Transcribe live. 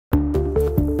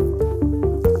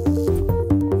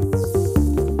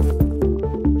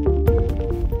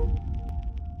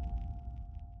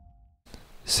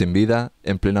Sin vida,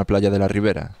 en plena playa de la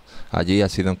Ribera. Allí ha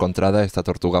sido encontrada esta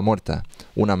tortuga muerta,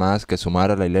 una más que sumar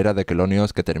a la hilera de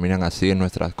quelonios que terminan así en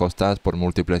nuestras costas por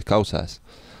múltiples causas.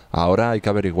 Ahora hay que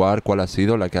averiguar cuál ha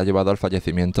sido la que ha llevado al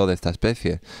fallecimiento de esta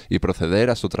especie y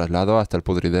proceder a su traslado hasta el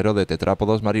pudridero de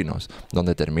tetrápodos marinos,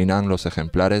 donde terminan los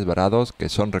ejemplares varados que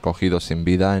son recogidos sin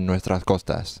vida en nuestras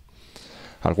costas.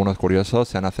 Algunos curiosos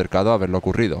se han acercado a ver lo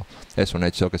ocurrido. Es un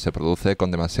hecho que se produce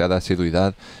con demasiada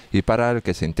asiduidad y para el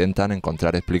que se intentan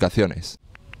encontrar explicaciones.